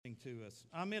to us.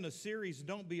 I'm in a series,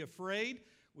 Don't Be Afraid.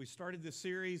 We started this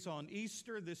series on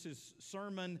Easter. This is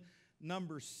sermon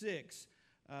number 6.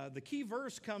 The key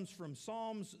verse comes from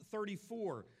Psalms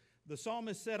 34. The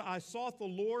psalmist said, I sought the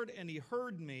Lord, and He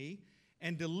heard me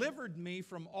and delivered me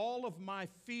from all of my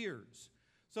fears.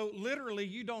 So literally,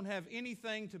 you don't have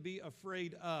anything to be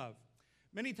afraid of.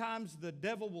 Many times the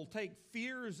devil will take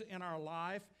fears in our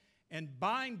life and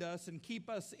bind us and keep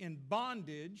us in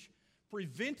bondage,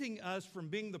 preventing us from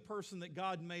being the person that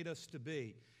God made us to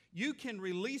be. You can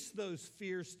release those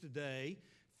fears today.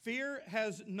 Fear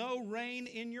has no reign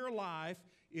in your life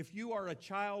if you are a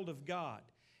child of God.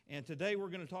 And today we're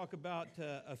going to talk about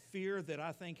a fear that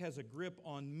I think has a grip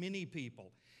on many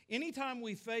people. Anytime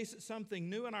we face something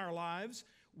new in our lives,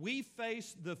 we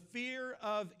face the fear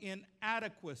of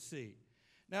inadequacy.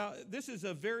 Now, this is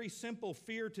a very simple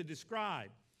fear to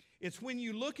describe. It's when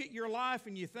you look at your life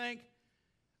and you think,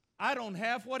 I don't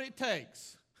have what it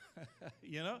takes.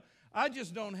 I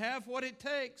just don't have what it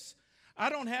takes. I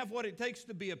don't have what it takes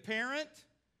to be a parent.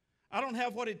 I don't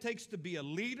have what it takes to be a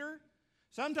leader.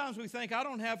 Sometimes we think, I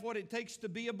don't have what it takes to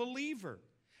be a believer.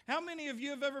 How many of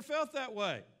you have ever felt that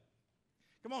way?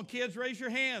 Come on, kids, raise your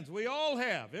hands. We all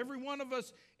have. Every one of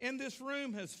us in this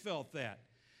room has felt that.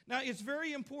 Now, it's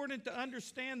very important to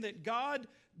understand that God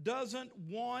doesn't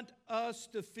want us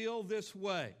to feel this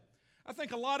way. I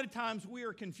think a lot of times we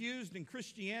are confused in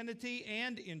Christianity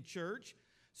and in church.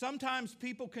 Sometimes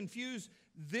people confuse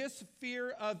this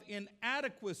fear of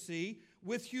inadequacy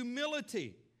with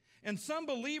humility. And some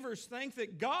believers think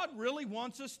that God really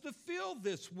wants us to feel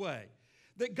this way.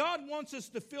 That God wants us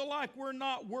to feel like we're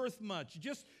not worth much,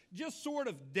 just sort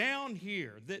of down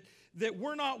here, that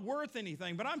we're not worth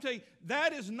anything. But I'm telling you,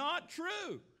 that is not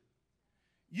true.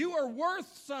 You are worth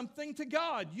something to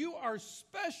God. You are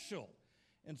special.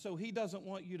 And so He doesn't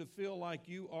want you to feel like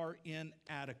you are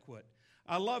inadequate.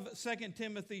 I love 2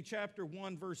 Timothy chapter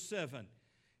 1, verse 7.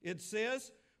 It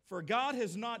says, For God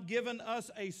has not given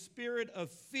us a spirit of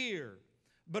fear,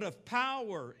 but of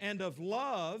power and of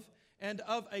love and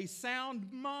of a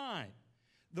sound mind.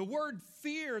 The word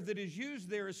fear that is used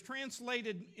there is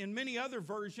translated in many other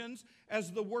versions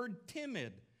as the word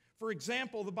timid. For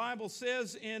example, the Bible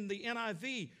says in the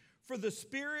NIV, For the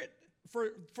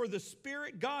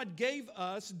Spirit God gave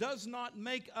us does not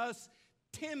make us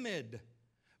timid,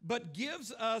 but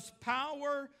gives us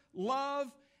power, love,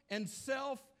 and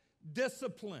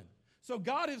self-discipline. So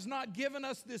God has not given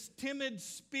us this timid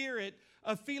spirit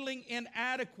of feeling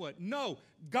inadequate. No,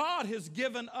 God has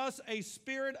given us a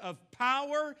spirit of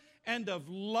power and of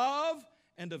love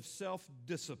and of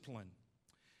self-discipline.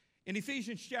 In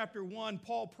Ephesians chapter 1,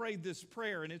 Paul prayed this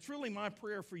prayer, and it's really my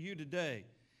prayer for you today.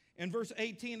 In verse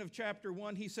 18 of chapter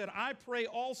 1, he said, I pray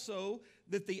also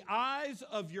that the eyes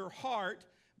of your heart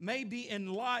may be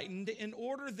enlightened in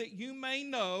order that you may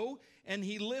know, and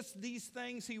he lists these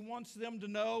things he wants them to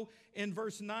know. In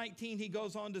verse 19, he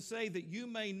goes on to say that you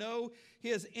may know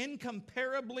His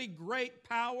incomparably great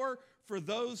power for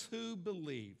those who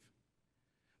believe.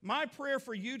 My prayer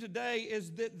for you today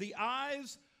is that the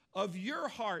eyes of your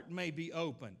heart may be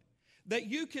opened, that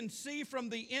you can see from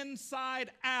the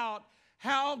inside out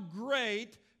how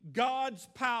great God's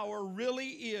power really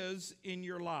is in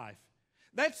your life.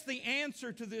 That's the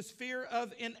answer to this fear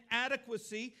of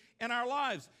inadequacy in our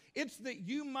lives. It's that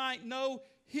you might know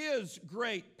His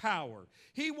great power.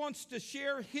 He wants to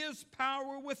share His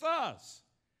power with us.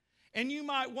 And you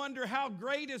might wonder, how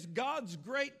great is God's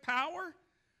great power?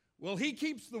 Well, He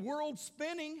keeps the world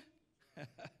spinning.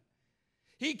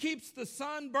 He keeps the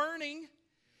sun burning.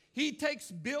 He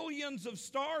takes billions of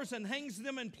stars and hangs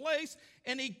them in place,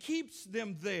 and He keeps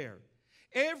them there.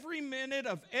 Every minute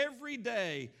of every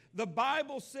day, the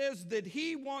Bible says that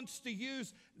He wants to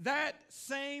use that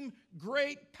same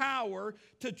great power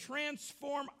to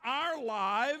transform our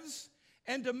lives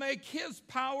and to make His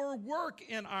power work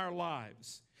in our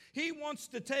lives. He wants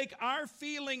to take our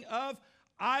feeling of,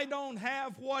 I don't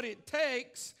have what it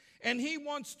takes, and He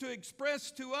wants to express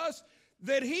to us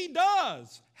that He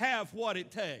does have what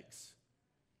it takes.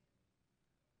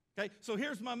 Okay, so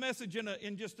here's my message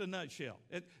in just a nutshell.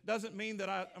 It doesn't mean that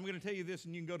I'm going to tell you this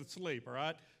and you can go to sleep, all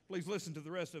right? Please listen to the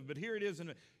rest of it. But here it is.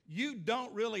 You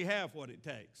don't really have what it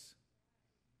takes.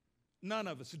 None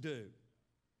of us do.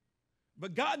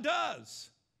 But God does.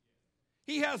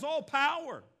 He has all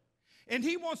power. And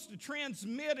He wants to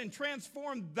transmit and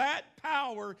transform that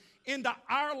power into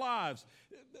our lives.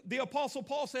 The Apostle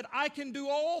Paul said, I can do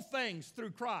all things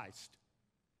through Christ.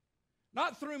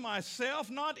 Not through myself,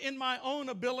 not in my own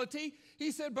ability.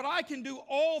 He said, but I can do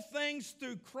all things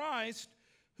through Christ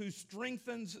who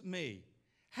strengthens me.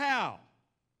 How?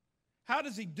 How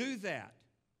does He do that?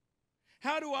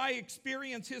 How do I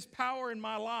experience His power in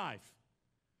my life?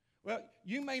 Well,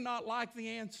 you may not like the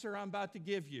answer I'm about to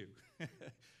give you,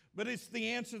 but it's the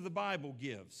answer the Bible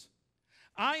gives.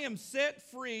 I am set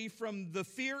free from the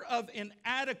fear of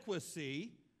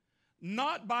inadequacy,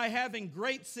 not by having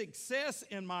great success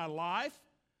in my life,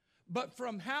 but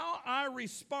from how I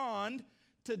respond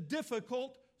to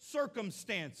difficult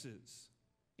circumstances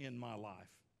in my life.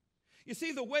 You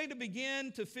see, the way to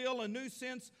begin to feel a new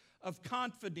sense of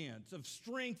confidence, of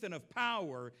strength, and of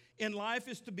power in life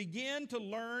is to begin to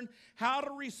learn how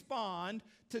to respond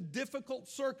to difficult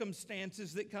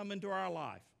circumstances that come into our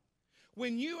life.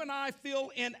 When you and I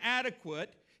feel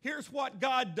inadequate, here's what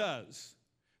God does.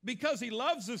 Because He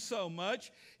loves us so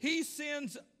much, He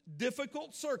sends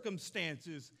difficult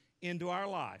circumstances into our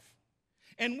life.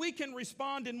 And we can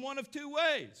respond in one of two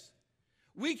ways.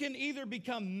 We can either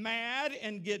become mad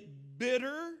and get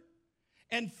bitter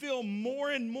and feel more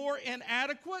and more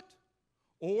inadequate,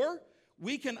 or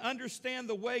we can understand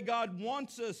the way God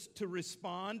wants us to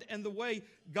respond and the way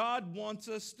God wants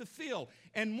us to feel.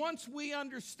 And once we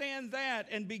understand that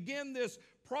and begin this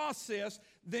process,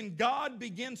 then God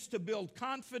begins to build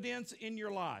confidence in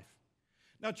your life.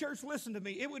 Now, church, listen to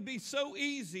me. It would be so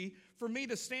easy for me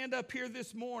to stand up here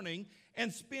this morning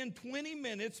and spend 20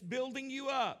 minutes building you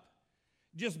up.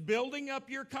 Just building up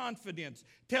your confidence,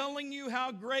 telling you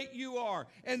how great you are,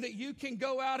 and that you can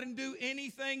go out and do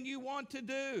anything you want to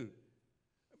do.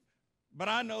 But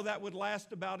I know that would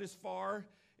last about as far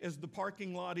as the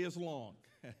parking lot is long.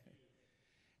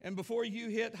 And before you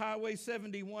hit Highway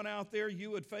 71 out there,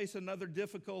 you would face another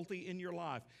difficulty in your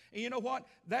life. And you know what?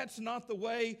 That's not the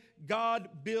way God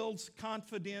builds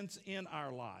confidence in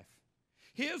our life.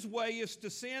 His way is to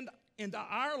send into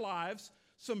our lives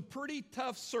some pretty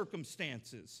tough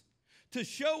circumstances to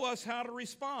show us how to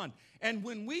respond. And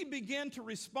when we begin to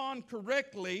respond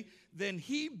correctly, then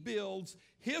He builds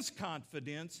His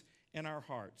confidence in our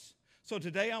hearts. So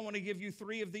today I want to give you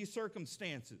 3 of these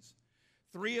circumstances,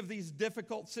 3 of these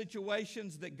difficult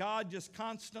situations that God just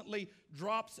constantly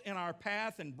drops in our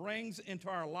path and brings into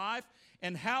our life.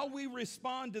 And how we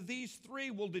respond to these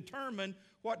 3 will determine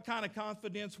what kind of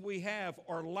confidence we have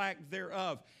or lack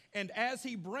thereof. And as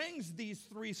He brings these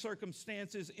 3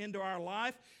 circumstances into our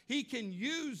life, He can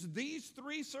use these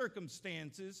 3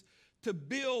 circumstances to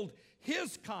build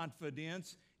His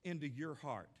confidence into your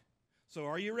heart. So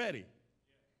are you ready?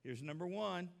 Here's number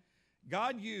 1.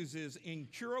 God uses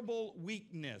incurable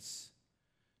weakness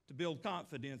to build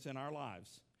confidence in our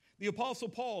lives. The Apostle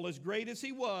Paul, as great as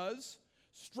he was,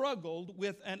 struggled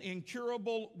with an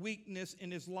incurable weakness in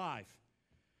his life.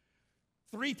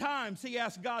 3 times he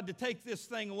asked God to take this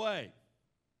thing away.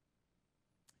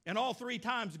 And all 3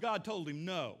 times God told him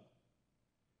no.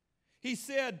 He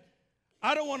said,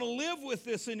 I don't want to live with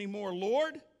this anymore,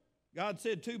 Lord. God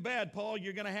said, too bad, Paul,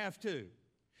 you're going to have to.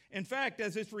 In fact,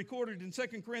 as it's recorded in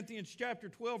 2 Corinthians chapter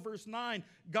 12, verse 9,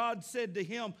 God said to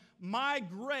him, my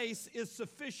grace is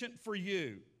sufficient for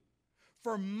you,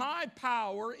 for my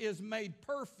power is made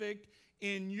perfect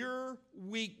in your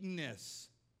weakness.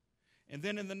 And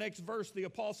then in the next verse, the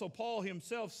Apostle Paul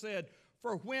himself said,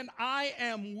 for when I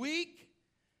am weak,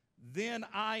 then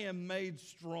I am made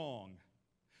strong.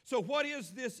 So what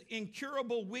is this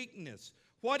incurable weakness?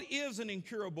 What is an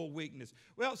incurable weakness?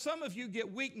 Well, some of you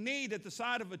get weak-kneed at the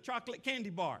sight of a chocolate candy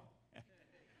bar.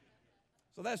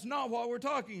 So that's not what we're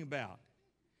talking about.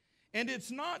 And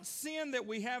it's not sin that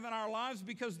we have in our lives,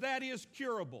 because that is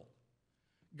curable.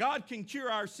 God can cure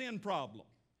our sin problem.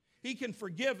 He can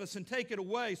forgive us and take it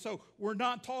away, so we're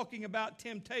not talking about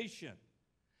temptation.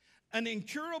 An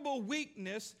incurable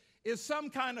weakness is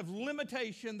some kind of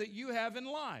limitation that you have in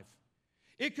life.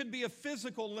 It could be a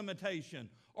physical limitation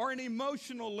or an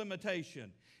emotional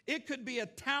limitation. It could be a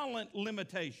talent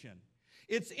limitation.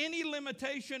 It's any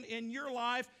limitation in your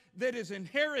life that is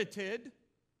inherited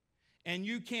and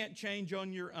you can't change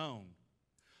on your own.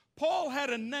 Paul had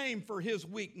a name for his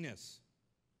weakness.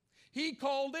 He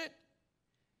called it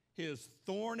his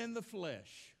thorn in the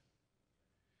flesh.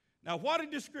 Now, what a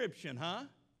description, huh?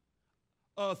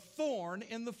 A thorn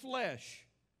in the flesh.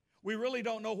 We really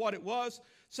don't know what it was.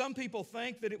 Some people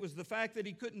think that it was the fact that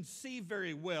he couldn't see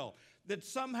very well, that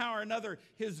somehow or another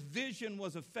his vision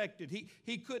was affected.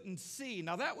 He couldn't see.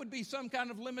 Now, that would be some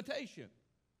kind of limitation,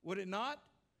 would it not?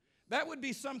 That would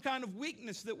be some kind of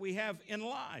weakness that we have in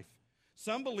life.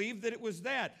 Some believe that it was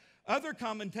that. Other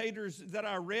commentators that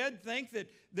I read think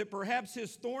that perhaps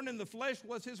his thorn in the flesh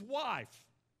was his wife.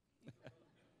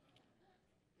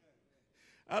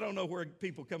 I don't know where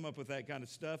people come up with that kind of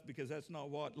stuff, because that's not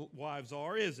what wives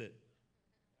are, is it?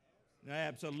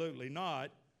 Absolutely not.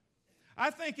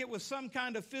 I think it was some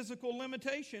kind of physical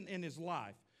limitation in his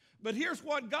life. But here's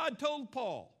what God told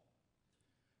Paul.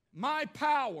 My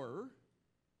power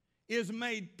is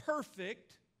made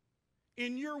perfect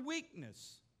in your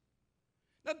weakness.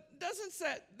 Now, doesn't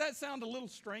that sound a little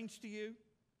strange to you?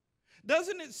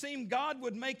 Doesn't it seem God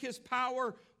would make His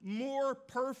power more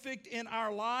perfect in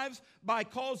our lives by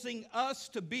causing us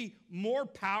to be more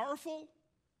powerful?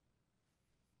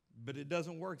 But it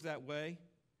doesn't work that way.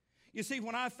 You see,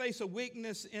 when I face a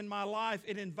weakness in my life,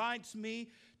 it invites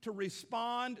me to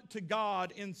respond to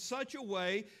God in such a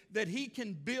way that He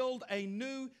can build a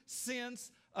new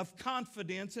sense of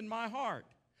confidence in my heart.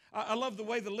 I love the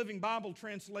way the Living Bible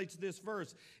translates this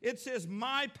verse. It says,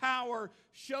 my power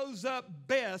shows up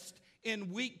best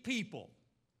in weak people.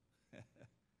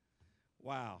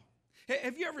 Wow.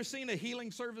 Have you ever seen a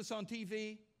healing service on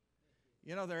TV?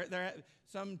 You know, they're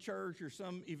some church or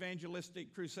some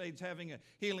evangelistic crusades having a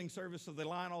healing service, so they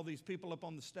line all these people up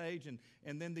on the stage,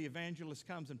 and then the evangelist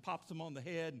comes and pops them on the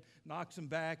head and knocks them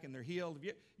back, and they're healed.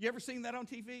 Have you ever seen that on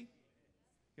TV?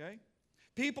 Okay.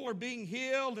 People are being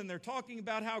healed, and they're talking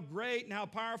about how great and how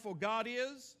powerful God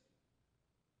is.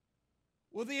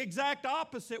 Well, the exact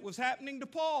opposite was happening to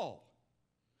Paul.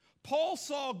 Paul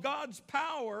saw God's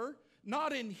power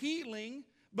not in healing,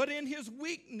 but in his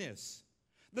weakness.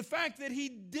 The fact that He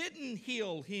didn't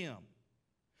heal him.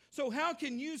 So how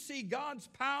can you see God's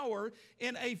power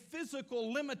in a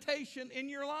physical limitation in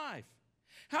your life?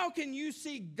 How can you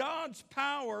see God's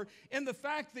power in the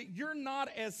fact that you're not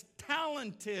as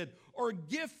talented or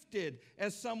gifted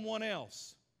as someone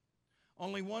else?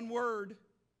 Only one word.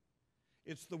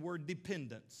 It's the word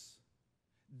dependence.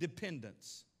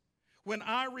 Dependence. When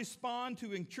I respond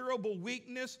to incurable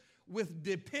weakness with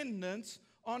dependence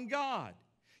on God.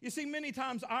 You see, many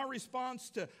times our response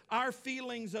to our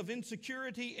feelings of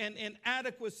insecurity and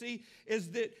inadequacy is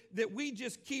that we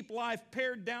just keep life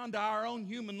pared down to our own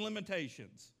human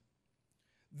limitations.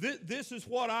 This is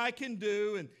what I can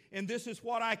do, and this is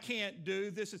what I can't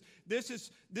do. This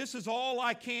is all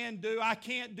I can do. I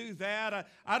can't do that.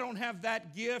 I don't have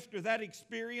that gift or that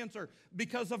experience, or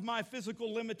because of my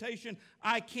physical limitation,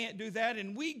 I can't do that.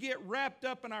 And we get wrapped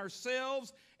up in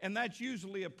ourselves, and that's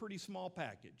usually a pretty small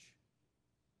package.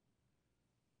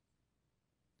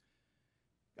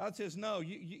 God says, no,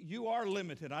 you are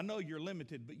limited. I know you're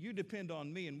limited, but you depend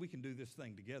on me, and we can do this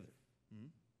thing together.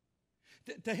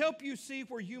 To help you see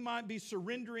where you might be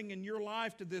surrendering in your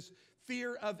life to this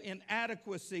fear of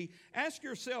inadequacy, ask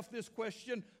yourself this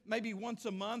question maybe once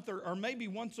a month or maybe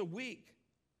once a week.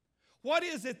 What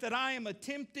is it that I am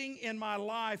attempting in my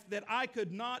life that I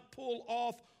could not pull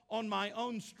off on my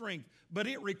own strength, but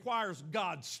it requires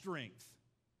God's strength?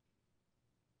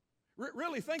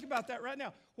 Really think about that right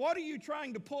now. What are you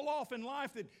trying to pull off in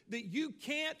life that you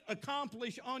can't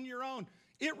accomplish on your own?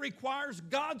 It requires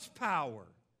God's power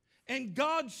and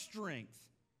God's strength.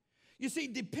 You see,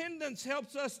 dependence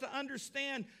helps us to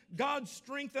understand God's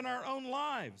strength in our own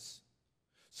lives.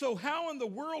 So how in the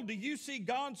world do you see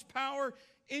God's power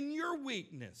in your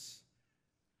weakness?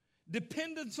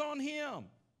 Dependence on Him.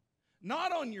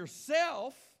 Not on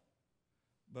yourself,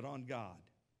 but on God.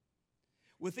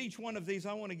 With each one of these,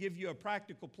 I want to give you a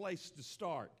practical place to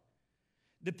start.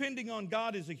 Depending on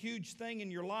God is a huge thing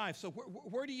in your life. So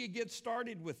where do you get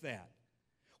started with that?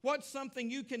 What's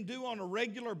something you can do on a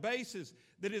regular basis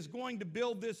that is going to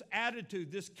build this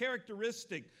attitude, this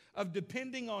characteristic of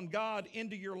depending on God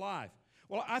into your life?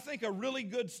 Well, I think a really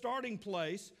good starting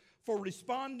place for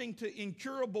responding to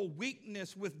incurable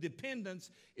weakness with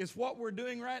dependence is what we're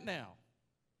doing right now.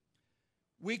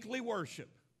 Weekly worship.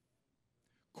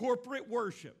 Corporate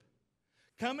worship.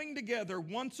 Coming together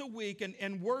once a week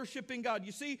and worshiping God.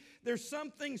 You see, there's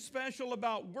something special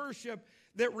about worship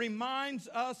that reminds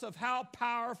us of how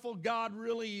powerful God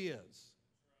really is.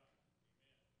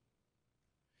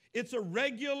 It's a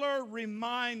regular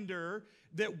reminder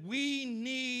that we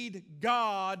need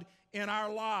God in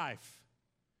our life.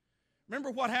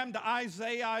 Remember what happened to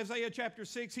Isaiah? Isaiah chapter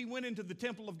 6, he went into the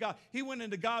temple of God. He went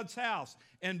into God's house,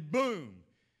 and boom,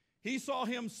 he saw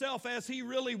himself as he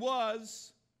really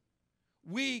was,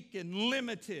 weak and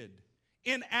limited,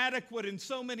 inadequate in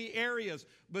so many areas.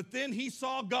 But then he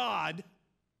saw God,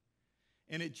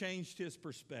 and it changed his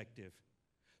perspective.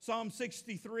 Psalm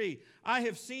 63, I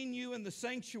have seen you in the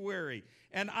sanctuary,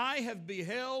 and I have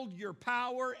beheld your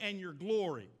power and your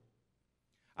glory.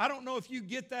 I don't know if you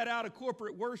get that out of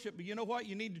corporate worship, but you know what?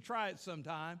 You need to try it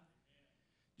sometime.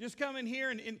 Just come in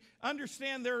here and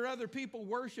understand there are other people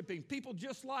worshiping, people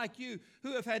just like you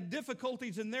who have had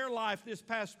difficulties in their life this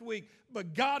past week,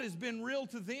 but God has been real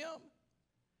to them.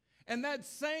 And that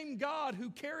same God who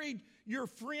carried your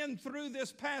friend through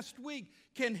this past week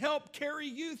can help carry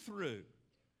you through.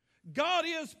 God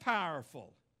is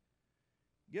powerful.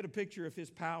 Get a picture of His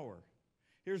power.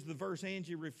 Here's the verse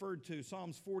Angie referred to,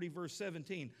 Psalms 40, verse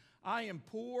 17. I am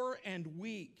poor and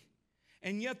weak,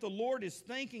 and yet the Lord is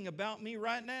thinking about me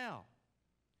right now.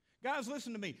 Guys,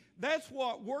 listen to me. That's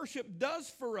what worship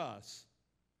does for us.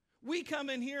 We come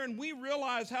in here and we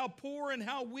realize how poor and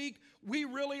how weak we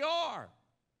really are.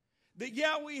 That,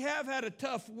 yeah, we have had a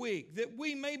tough week, that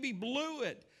we maybe blew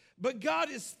it, but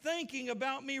God is thinking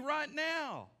about me right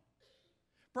now.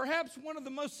 Perhaps one of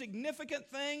the most significant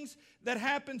things that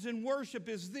happens in worship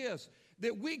is this,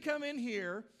 that we come in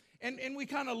here and we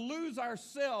kind of lose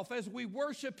ourselves as we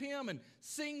worship Him and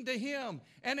sing to Him.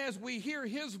 And as we hear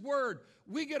His word,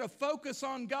 we get a focus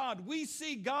on God. We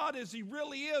see God as He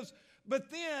really is.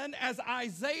 But then, as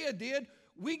Isaiah did,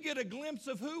 we get a glimpse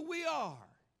of who we are.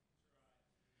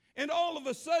 And all of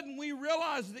a sudden we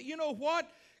realize that, you know what?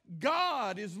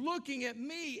 God is looking at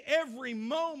me every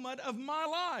moment of my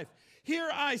life. Here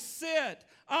I sit.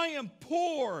 I am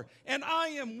poor and I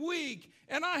am weak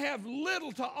and I have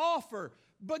little to offer.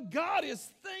 But God is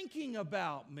thinking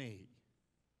about me.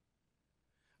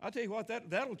 I'll tell you what,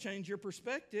 that'll change your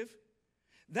perspective.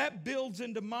 That builds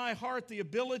into my heart the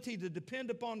ability to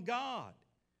depend upon God.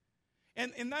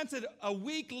 And that's a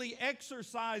weekly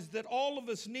exercise that all of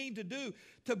us need to do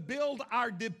to build our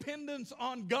dependence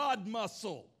on God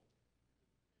muscle.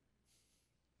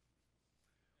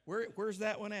 Where's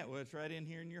that one at? Well, it's right in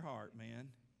here in your heart, man.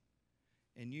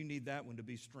 And you need that one to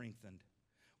be strengthened.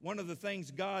 One of the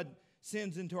things God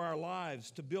sends into our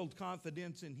lives to build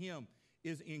confidence in Him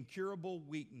is incurable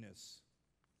weakness.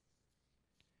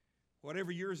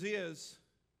 Whatever yours is,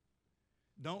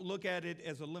 don't look at it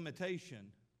as a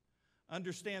limitation.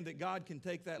 Understand that God can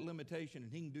take that limitation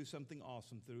and He can do something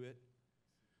awesome through it.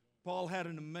 Paul had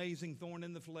an amazing thorn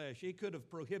in the flesh. He could have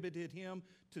prohibited him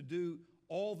to do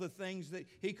all the things that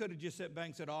he could have just sat back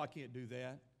and said, I can't do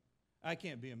that. I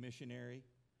can't be a missionary.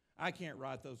 I can't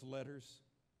write those letters.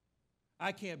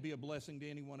 I can't be a blessing to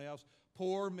anyone else.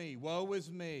 Poor me. Woe is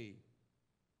me.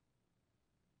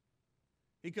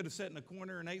 He could have sat in a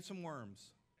corner and ate some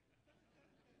worms.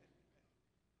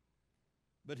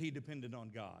 But he depended on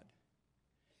God.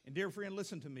 And dear friend,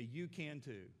 listen to me. You can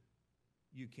too.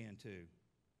 You can too.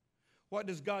 What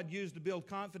does God use to build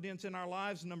confidence in our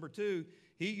lives? Number 2,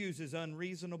 He uses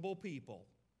unreasonable people.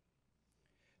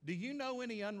 Do you know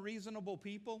any unreasonable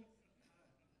people?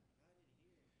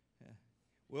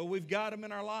 Well, we've got them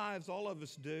in our lives. All of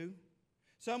us do.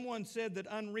 Someone said that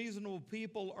unreasonable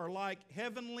people are like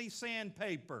heavenly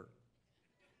sandpaper.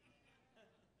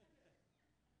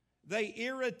 They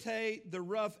irritate the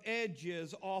rough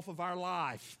edges off of our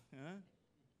life.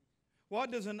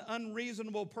 What does an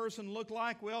unreasonable person look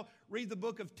like? Well, read the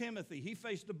book of Timothy. He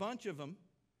faced a bunch of them.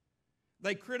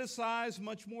 They criticize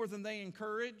much more than they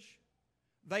encourage.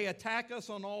 They attack us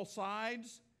on all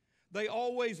sides. They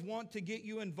always want to get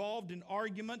you involved in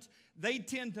arguments. They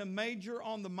tend to major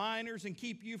on the minors and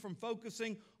keep you from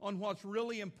focusing on what's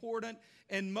really important.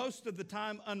 And most of the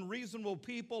time, unreasonable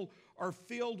people are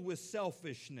filled with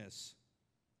selfishness.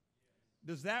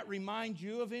 Does that remind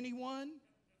you of anyone?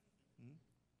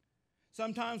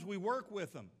 Sometimes we work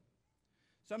with them.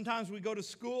 Sometimes we go to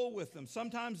school with them.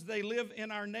 Sometimes they live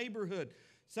in our neighborhood.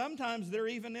 Sometimes they're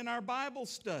even in our Bible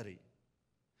study.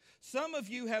 Some of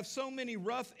you have so many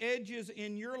rough edges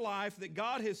in your life that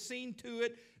God has seen to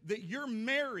it that you're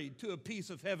married to a piece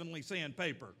of heavenly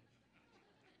sandpaper.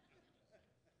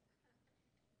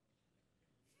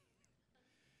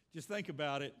 Just think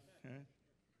about it.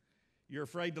 You're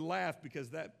afraid to laugh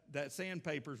because that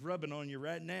sandpaper's rubbing on you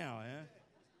right now.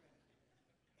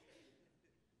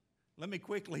 Let me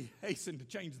quickly hasten to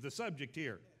change the subject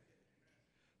here.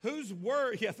 Whose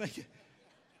word,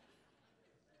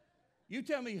 you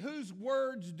tell me, whose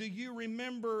words do you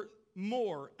remember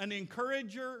more, an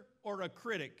encourager or a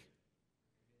critic?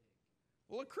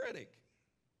 Well, a critic.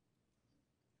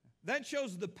 That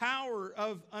shows the power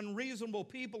of unreasonable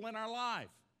people in our life.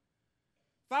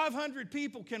 500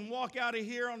 people can walk out of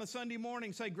here on a Sunday morning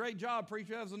and say, great job,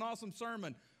 preacher, that was an awesome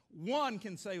sermon. One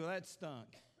can say, well, that stunk.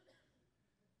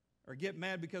 Or get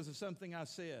mad because of something I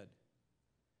said.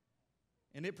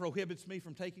 And it prohibits me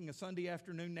from taking a Sunday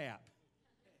afternoon nap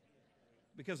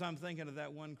because I'm thinking of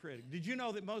that one critic. Did you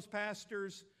know that most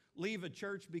pastors leave a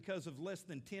church because of less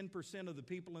than 10% of the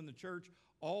people in the church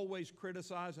always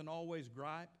criticize and always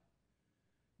gripe?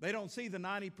 They don't see the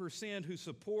 90% who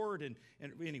support, and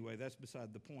anyway, that's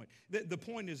beside the point. The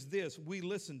point is this: we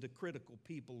listen to critical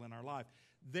people in our life.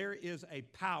 There is a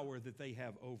power that they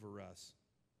have over us.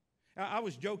 I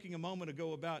was joking a moment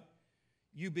ago about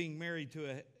you being married to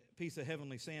a piece of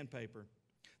heavenly sandpaper.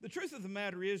 The truth of the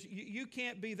matter is, you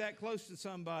can't be that close to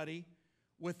somebody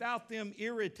without them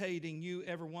irritating you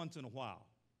every once in a while.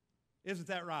 Isn't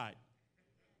that right?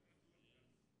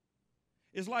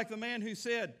 It's like the man who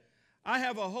said, I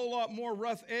have a whole lot more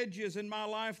rough edges in my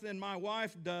life than my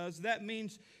wife does. That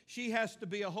means she has to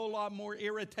be a whole lot more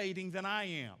irritating than I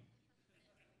am.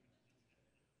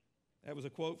 That was a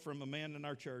quote from a man in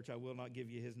our church. I will not give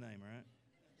you his name, all right?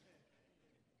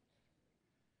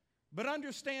 But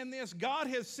understand this, God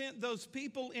has sent those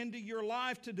people into your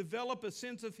life to develop a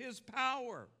sense of His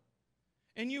power.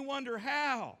 And you wonder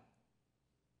how.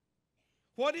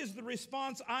 What is the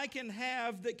response I can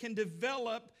have that can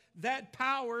develop that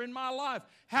power in my life?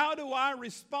 How do I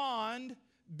respond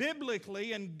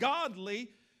biblically and godly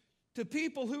to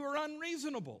people who are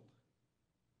unreasonable?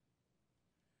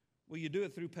 Well, you do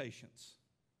it through patience.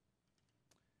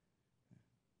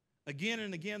 Again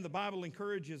and again, the Bible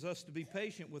encourages us to be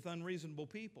patient with unreasonable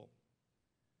people.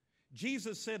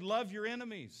 Jesus said, love your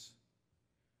enemies.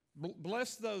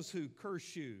 Bless those who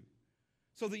curse you,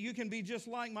 so that you can be just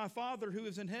like my Father who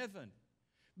is in heaven.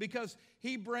 Because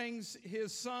He brings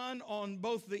His Son on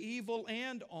both the evil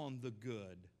and on the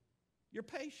good. You're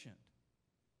patient.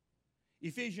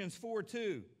 Ephesians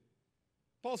 4:2,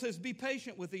 Paul says, be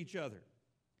patient with each other,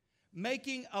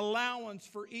 making allowance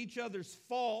for each other's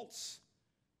faults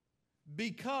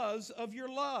because of your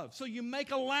love. So you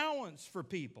make allowance for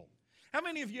people. How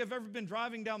many of you have ever been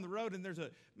driving down the road and there's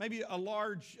maybe a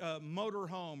large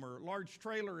motorhome or large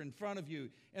trailer in front of you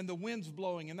and the wind's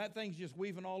blowing and that thing's just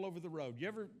weaving all over the road? You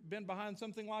ever been behind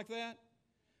something like that?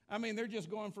 I mean, they're just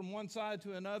going from one side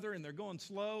to another and they're going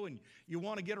slow and you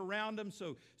want to get around them.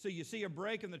 So you see a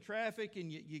break in the traffic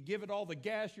and you give it all the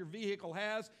gas your vehicle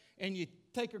has and you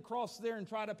take across there and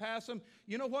try to pass them.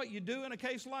 You know what you do in a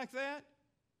case like that?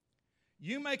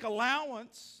 You make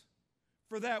allowance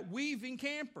for that weaving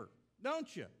camper,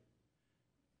 don't you?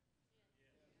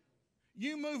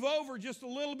 You move over just a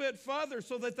little bit further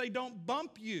so that they don't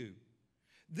bump you.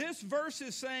 This verse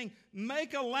is saying,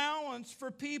 make allowance for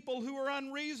people who are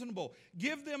unreasonable.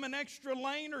 Give them an extra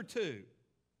lane or two.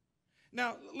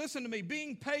 Now, listen to me.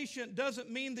 Being patient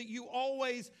doesn't mean that you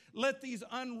always let these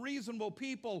unreasonable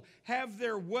people have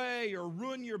their way or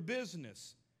ruin your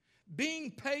business.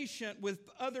 Being patient with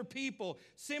other people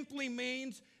simply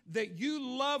means that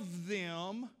you love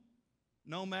them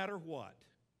no matter what.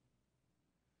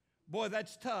 Boy,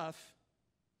 that's tough.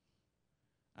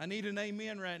 I need an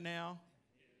amen right now.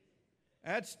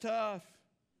 That's tough.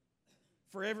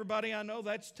 For everybody I know,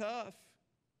 that's tough.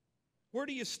 Where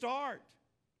do you start?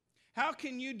 How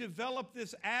can you develop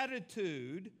this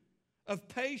attitude of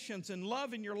patience and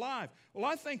love in your life? Well,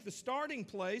 I think the starting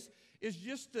place is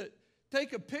just to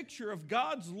take a picture of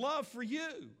God's love for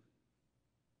you.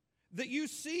 That you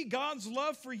see God's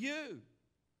love for you.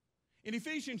 In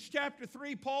Ephesians chapter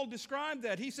 3, Paul described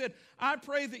that. He said, I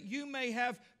pray that you may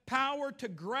have power to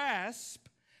grasp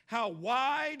how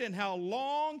wide and how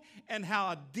long and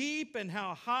how deep and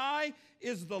how high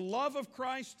is the love of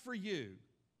Christ for you.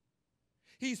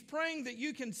 He's praying that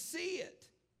you can see it.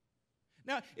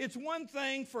 Now, it's one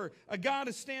thing for a guy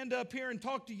to stand up here and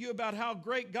talk to you about how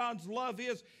great God's love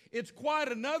is. It's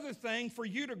quite another thing for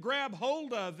you to grab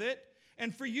hold of it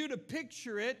and for you to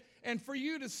picture it and for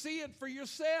you to see it for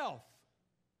yourself.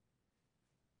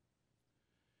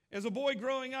 As a boy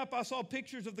growing up, I saw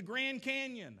pictures of the Grand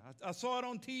Canyon. I saw it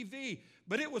on TV,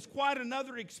 but it was quite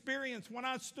another experience when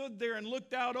I stood there and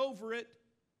looked out over it.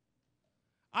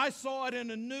 I saw it in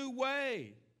a new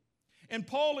way. And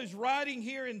Paul is writing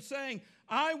here and saying,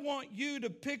 I want you to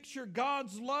picture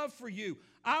God's love for you.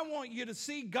 I want you to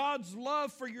see God's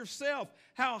love for yourself,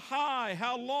 how high,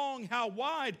 how long, how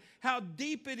wide, how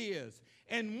deep it is.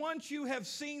 And once you have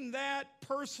seen that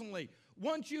personally,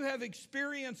 once you have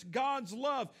experienced God's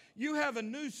love, you have a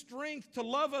new strength to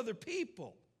love other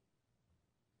people.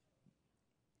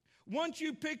 Once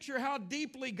you picture how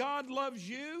deeply God loves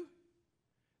you,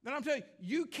 then I'm telling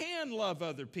you, you can love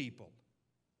other people.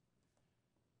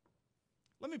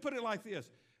 Let me put it like this.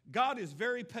 God is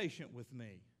very patient with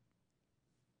me.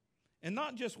 And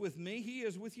not just with me, He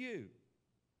is with you.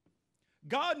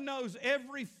 God knows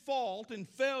every fault and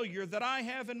failure that I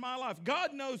have in my life.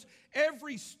 God knows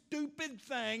every stupid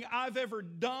thing I've ever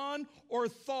done or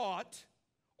thought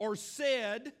or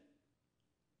said.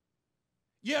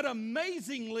 Yet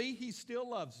amazingly, He still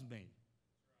loves me.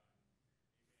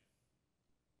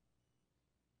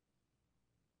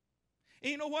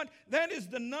 And you know what? That is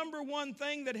the number one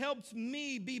thing that helps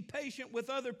me be patient with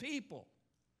other people.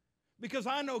 Because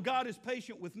I know God is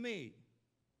patient with me.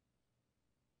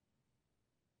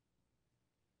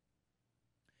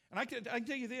 And I can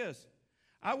tell you this.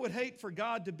 I would hate for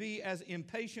God to be as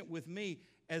impatient with me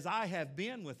as I have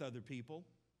been with other people.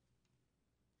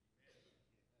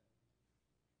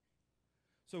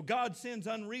 So God sends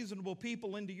unreasonable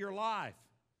people into your life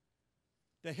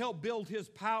to help build His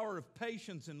power of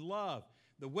patience and love.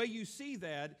 The way you see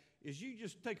that is you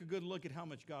just take a good look at how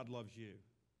much God loves you.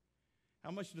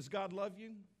 How much does God love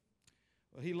you?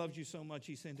 Well, He loves you so much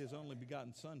He sent His only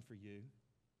begotten Son for you.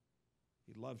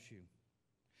 He loves you.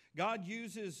 God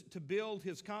uses to build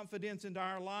His confidence into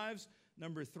our lives.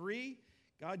 Number 3,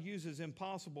 God uses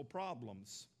impossible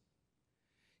problems.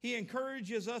 He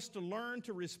encourages us to learn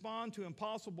to respond to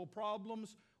impossible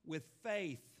problems with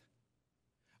faith.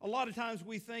 A lot of times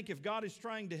we think if God is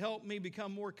trying to help me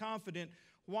become more confident,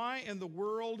 why in the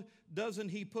world doesn't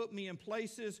He put me in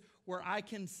places where I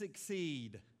can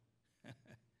succeed?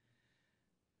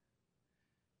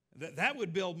 That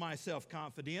would build my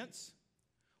self-confidence.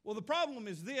 Well, the problem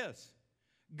is this.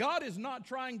 God is not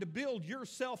trying to build your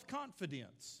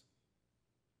self-confidence.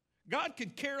 God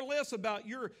could care less about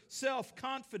your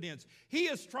self-confidence. He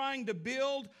is trying to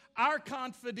build our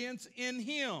confidence in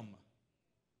Him.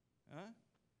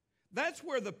 That's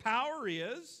where the power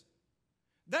is.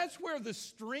 That's where the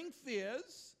strength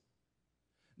is.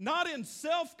 Not in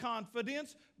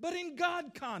self-confidence, but in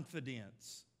God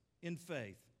confidence, in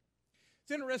faith.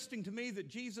 It's interesting to me that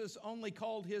Jesus only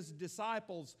called His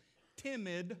disciples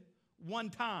timid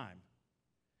one time.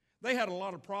 They had a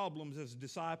lot of problems as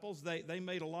disciples. They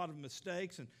made a lot of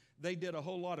mistakes and they did a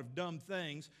whole lot of dumb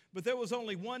things. But there was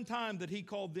only one time that He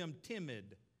called them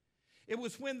timid. It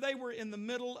was when they were in the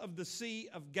middle of the Sea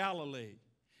of Galilee.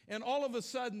 And all of a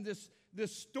sudden this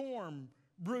storm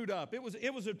brewed up. It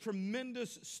was a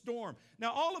tremendous storm.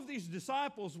 Now all of these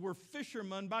disciples were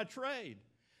fishermen by trade.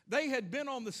 They had been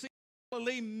on the Sea of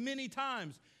Galilee many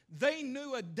times. They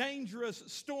knew a dangerous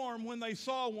storm when they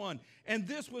saw one, and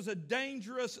this was a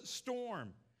dangerous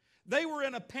storm. They were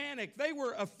in a panic. They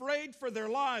were afraid for their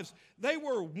lives. They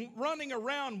were running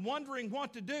around wondering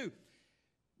what to do.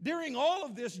 During all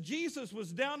of this, Jesus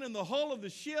was down in the hull of the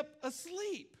ship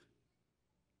asleep.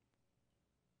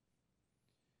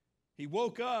 He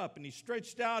woke up and He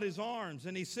stretched out His arms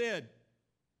and He said,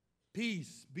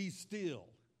 "Peace, be still."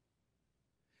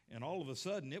 And all of a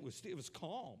sudden, it was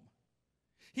calm.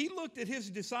 He looked at His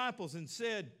disciples and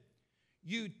said,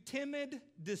 "You timid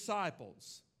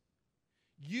disciples,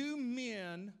 you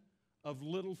men of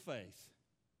little faith."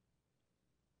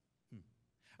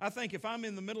 I think if I'm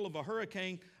in the middle of a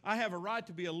hurricane, I have a right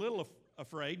to be a little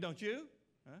afraid, don't you?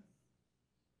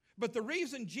 But the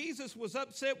reason Jesus was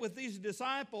upset with these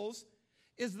disciples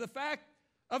is the fact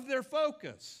of their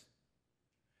focus.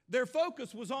 Their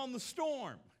focus was on the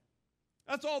storm.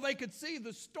 That's all they could see,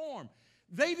 the storm.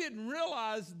 They didn't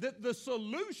realize that the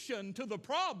solution to the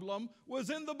problem was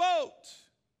in the boat.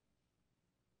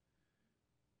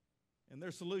 And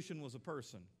their solution was a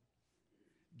person,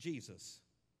 Jesus.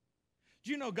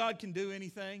 Do you know God can do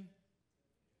anything?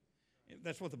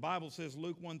 That's what the Bible says,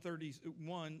 Luke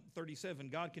 1:37,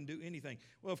 God can do anything.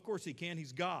 Well, of course He can.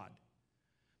 He's God.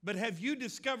 But have you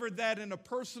discovered that in a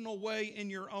personal way in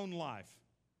your own life?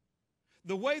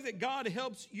 The way that God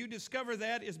helps you discover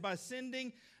that is by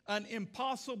sending an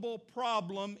impossible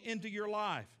problem into your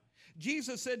life.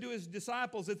 Jesus said to His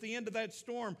disciples at the end of that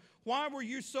storm, "Why were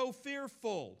you so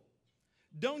fearful?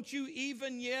 Don't you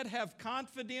even yet have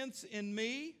confidence in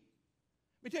me?"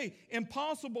 Let me tell you,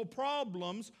 impossible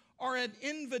problems are an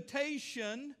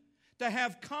invitation to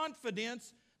have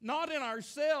confidence not in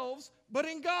ourselves, but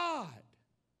in God.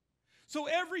 So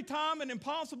every time an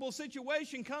impossible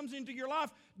situation comes into your life,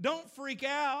 don't freak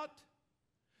out.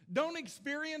 Don't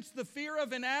experience the fear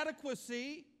of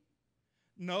inadequacy.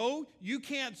 No, you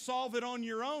can't solve it on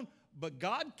your own, but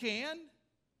God can.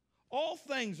 All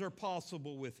things are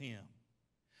possible with Him.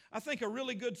 I think a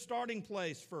really good starting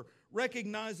place for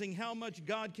recognizing how much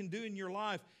God can do in your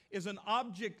life is an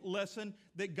object lesson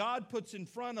that God puts in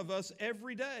front of us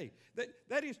every day.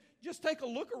 That is, just take a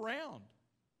look around.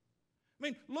 I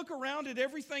mean, look around at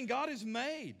everything God has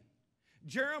made.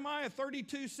 Jeremiah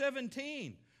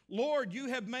 32:17, "Lord, you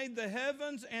have made the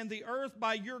heavens and the earth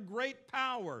by your great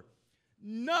power.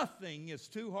 Nothing is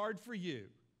too hard for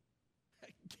you."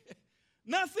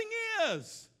 Nothing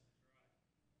is.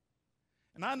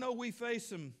 And I know we face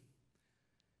some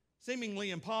seemingly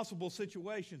impossible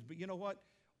situations, but you know what?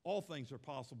 All things are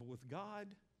possible with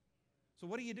God. So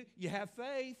what do? You have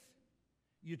faith.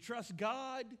 You trust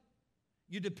God.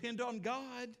 You depend on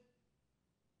God.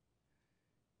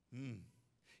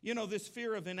 You know, this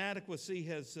fear of inadequacy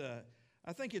has,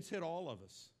 I think it's hit all of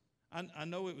us. I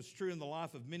know it was true in the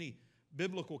life of many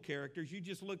biblical characters. You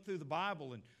just look through the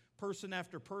Bible and person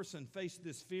after person faced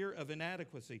this fear of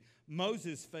inadequacy.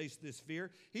 Moses faced this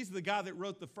fear. He's the guy that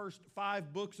wrote the first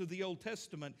 5 books of the Old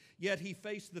Testament, yet he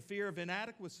faced the fear of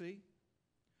inadequacy.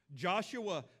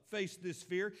 Joshua faced this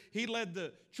fear. He led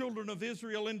the children of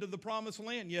Israel into the promised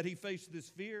land, yet he faced this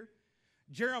fear.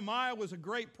 Jeremiah was a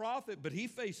great prophet, but he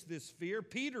faced this fear.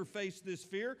 Peter faced this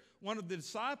fear, one of the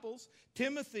disciples.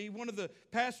 Timothy, one of the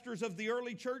pastors of the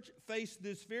early church, faced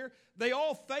this fear. They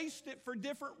all faced it for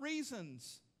different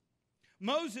reasons.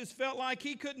 Moses felt like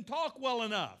he couldn't talk well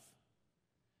enough.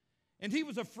 And he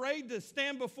was afraid to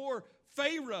stand before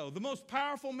Pharaoh, the most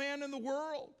powerful man in the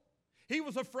world. He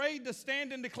was afraid to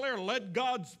stand and declare, "Let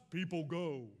God's people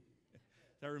go."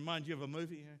 That reminds you of a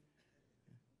movie?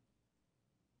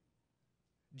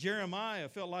 Jeremiah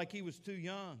felt like he was too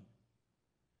young.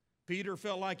 Peter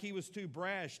felt like he was too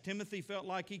brash. Timothy felt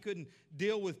like he couldn't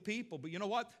deal with people. But you know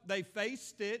what? They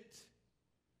faced it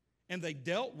and they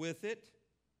dealt with it.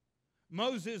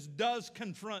 Moses does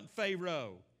confront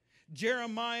Pharaoh.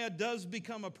 Jeremiah does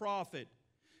become a prophet.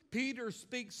 Peter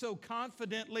speaks so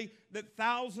confidently that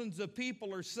thousands of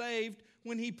people are saved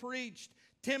when he preached.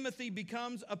 Timothy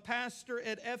becomes a pastor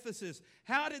at Ephesus.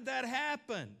 How did that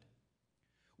happen?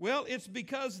 Well, it's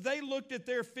because they looked at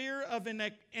their fear of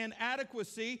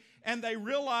inadequacy and they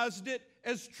realized it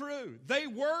as true. They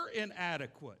were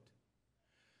inadequate.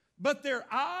 But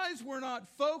their eyes were not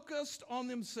focused on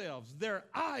themselves. Their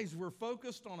eyes were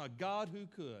focused on a God who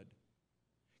could.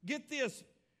 Get this,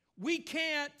 we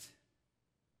can't,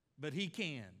 but He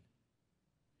can.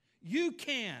 You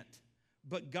can't,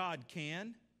 but God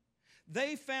can.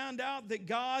 They found out that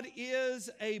God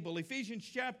is able. Ephesians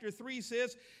chapter 3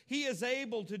 says He is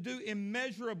able to do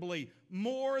immeasurably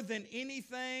more than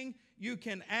anything you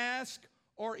can ask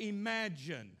or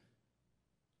imagine.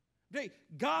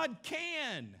 God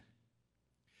can.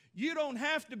 You don't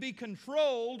have to be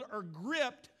controlled or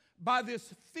gripped by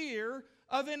this fear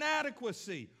of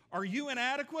inadequacy. Are you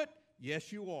inadequate?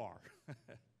 Yes, you are.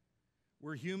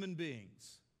 We're human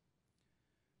beings.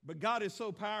 But God is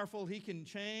so powerful, He can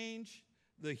change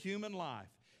the human life.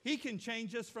 He can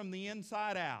change us from the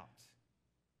inside out.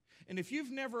 And if you've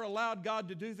never allowed God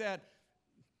to do that,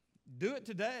 do it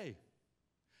today.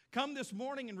 Come this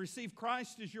morning and receive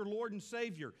Christ as your Lord and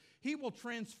Savior. He will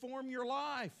transform your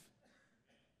life.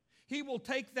 He will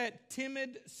take that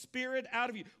timid spirit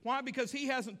out of you. Why? Because He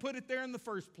hasn't put it there in the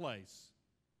first place.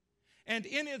 And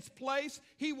in its place,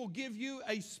 He will give you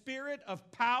a spirit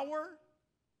of power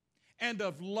and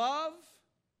of love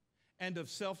and of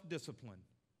self-discipline.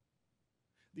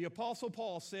 The Apostle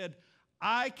Paul said,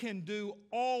 "I can do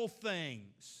all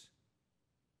things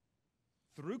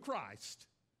through Christ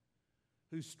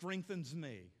who strengthens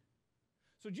me."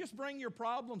 So just bring your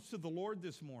problems to the Lord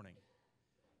this morning.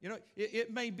 You know,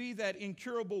 it may be that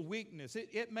incurable weakness.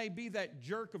 It may be that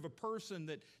jerk of a person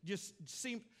that just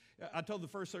seemed... I told the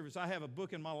first service, I have a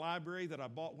book in my library that I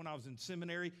bought when I was in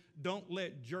seminary. Don't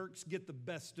let jerks get the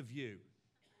best of you.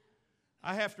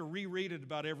 I have to reread it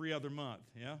about every other month,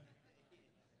 yeah?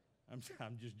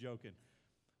 I'm just joking.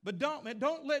 But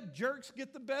don't let jerks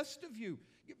get the best of you.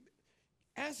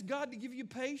 Ask God to give you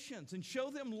patience and show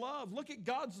them love. Look at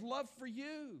God's love for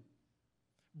you.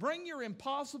 Bring your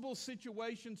impossible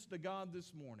situations to God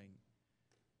this morning.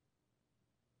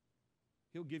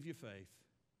 He'll give you faith.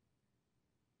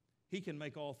 He can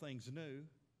make all things new.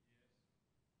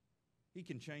 He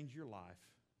can change your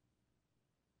life.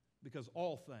 Because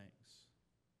all things,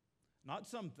 not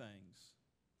some things,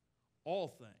 all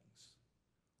things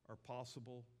are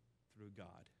possible through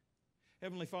God.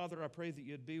 Heavenly Father, I pray that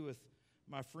you'd be with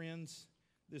my friends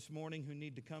this morning who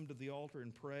need to come to the altar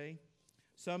and pray.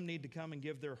 Some need to come and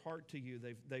give their heart to you.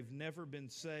 They've never been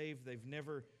saved. They've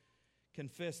never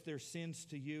confessed their sins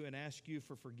to you and ask you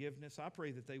for forgiveness. I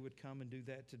pray that they would come and do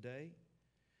that today.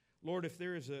 Lord, if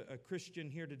there is a Christian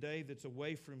here today that's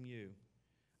away from you,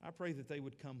 I pray that they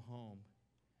would come home.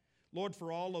 Lord,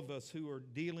 for all of us who are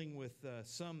dealing with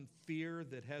some fear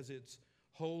that has its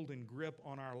hold and grip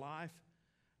on our life,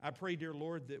 I pray, dear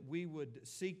Lord, that we would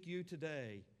seek you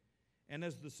today. And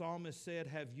as the psalmist said,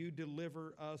 have you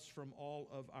deliver us from all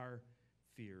of our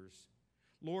fears.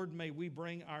 Lord, may we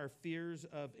bring our fears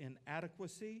of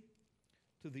inadequacy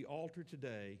to the altar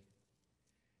today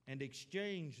and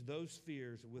exchange those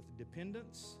fears with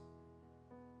dependence,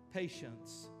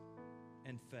 patience,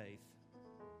 and faith.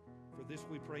 For this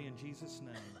we pray in Jesus'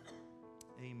 name.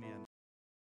 Amen.